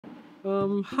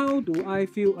How do I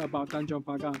feel about Tanjong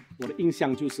Pagar? 我的印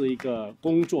象就是一个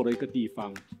工作的一个地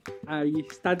方。I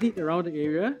studied around the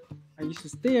area. I used to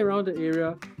stay around the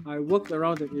area. I worked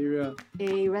around the area.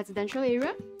 A residential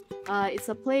area. It's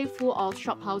a place full of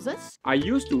shop houses. I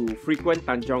used to frequent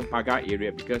Tanjong Pagar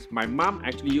area because my mom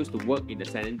actually used to work in the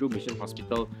St. Andrew Mission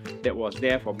Hospital that was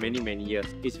there for many years.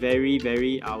 It's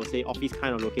very, I would say, office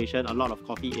kind of location. A lot of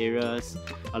coffee areas,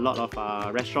 a lot of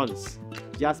restaurants.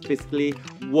 Just basically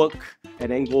work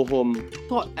and then go home.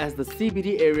 Thought as the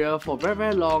CBD area for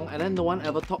very long, and then no one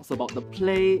ever talks about the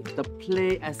play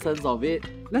essence of it.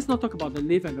 Let's not talk about the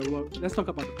live and the work. Let's talk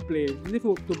about the play. Live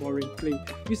work too boring. Play.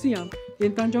 You see,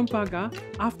 in Tanjong Pagar,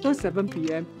 after 7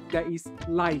 p.m. there is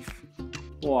life.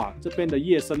 哇，这边的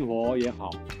夜生活也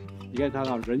好，你可以看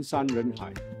到人山人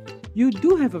海。You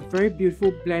do have a very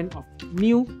beautiful blend of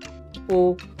new,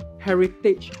 old,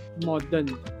 heritage, modern.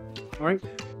 Alright?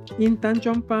 In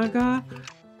Tanjong Pagar,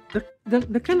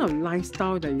 the kind of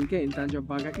lifestyle that you get in Tanjong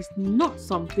Pagar is not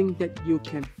something that you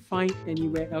can find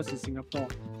anywhere else in Singapore.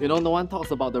 You know, no one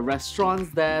talks about the restaurants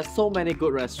there. So many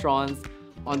good restaurants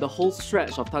on the whole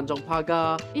stretch of Tanjong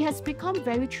Pagar. It has become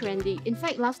very trendy. In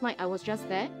fact, last night I was just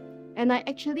there and I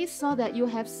actually saw that you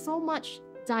have so much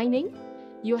dining,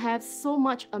 you have so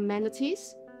much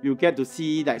amenities. You get to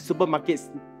see like supermarkets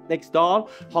next door,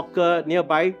 hawker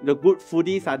nearby, the good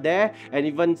foodies are there, and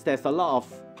even there's a lot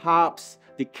of pubs,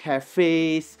 the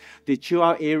cafes, the chill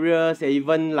out areas, and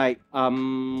even like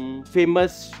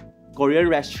famous Korean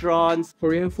restaurants.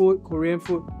 Korean food,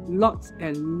 lots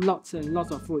and lots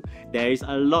of food. There is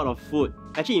a lot of food.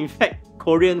 Actually, in fact,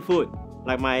 Korean food.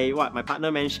 Like my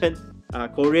partner mentioned,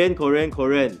 Korean.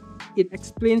 It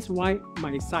explains why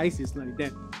my size is like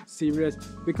that. Serious,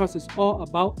 because it's all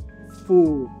about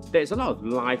food. There's a lot of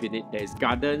life in it. There's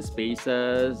garden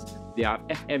spaces, there are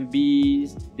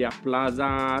F&Bs, there are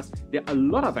plazas, there are a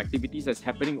lot of activities that's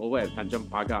happening over at Tanjong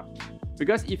Pagar.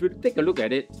 Because if you take a look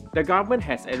at it, the government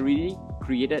has already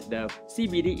created the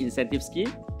CBD incentive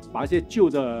scheme. 把一些旧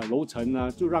的楼层呢，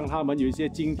就让他们有一些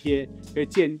津贴，可以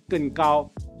建更高，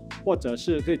或者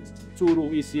是可以注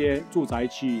入一些住宅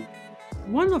区。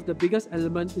One of the biggest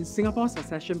elements in Singapore's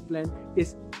succession plan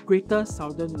is Greater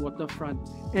Southern Waterfront,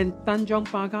 and Tanjong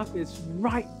Pagar is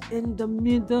right in the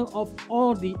middle of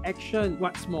all the action.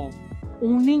 What's more,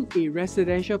 owning a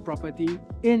residential property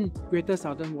in Greater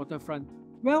Southern Waterfront,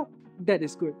 well, that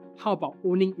is good. How about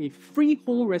owning a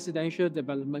freehold residential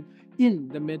development in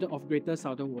the middle of Greater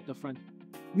Southern Waterfront?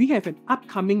 We have an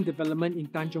upcoming development in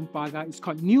Tanjong Pagar. It's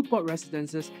called Newport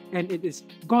Residences, and it is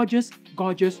gorgeous.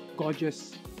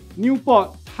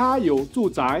 Newport 它有住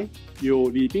宅，有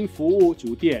礼宾服务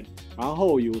酒店，然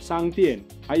后有商店，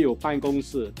还有办公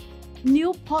室。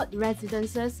Newport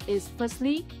Residences is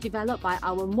firstly developed by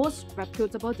our most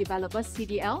reputable developer,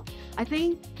 CDL. I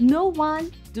think no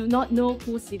one do not know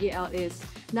who CDL is.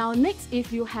 Now next,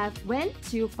 if you have went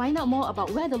to find out more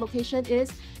about where the location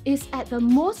is at the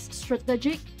most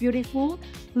strategic, beautiful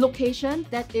location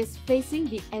that is facing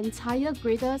the entire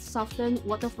Greater Southern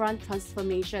Waterfront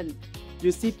transformation.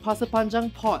 You see Pasir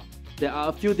Panjang Port, there are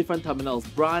a few different terminals.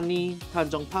 Brani,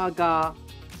 Tanjong Pagar,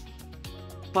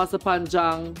 Pasir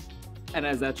Panjang, and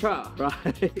etc.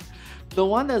 Right? The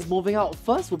one that's moving out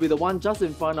first will be the one just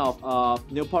in front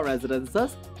of Newport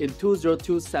Residences in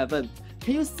 2027.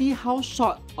 Can you see how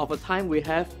short of a time we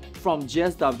have from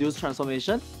GSW's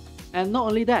transformation? And not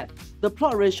only that, the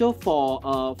plot ratio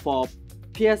for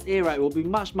PSA, right, will be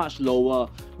much lower,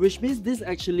 which means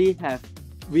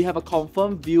we have a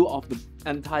confirmed view of the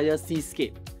entire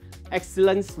seascape.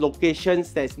 Excellent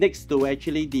locations that's next to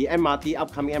actually the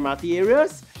upcoming MRT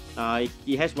areas.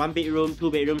 It has 1 bedroom, 2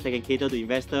 bedrooms that can cater to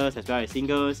investors as well as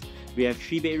singles. We have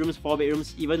 3 bedrooms, 4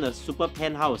 bedrooms, even a super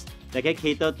penthouse that can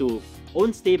cater to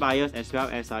own stay buyers as well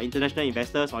as international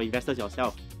investors or investors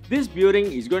yourself. This building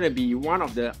is going to be one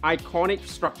of the iconic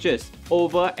structures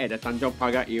over at the Tanjong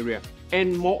Pagar area.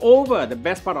 And moreover, the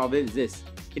best part of it is this.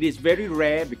 It is very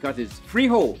rare because it's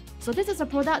freehold. So this is a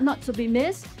product not to be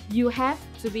missed. You have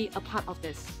to be a part of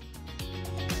this.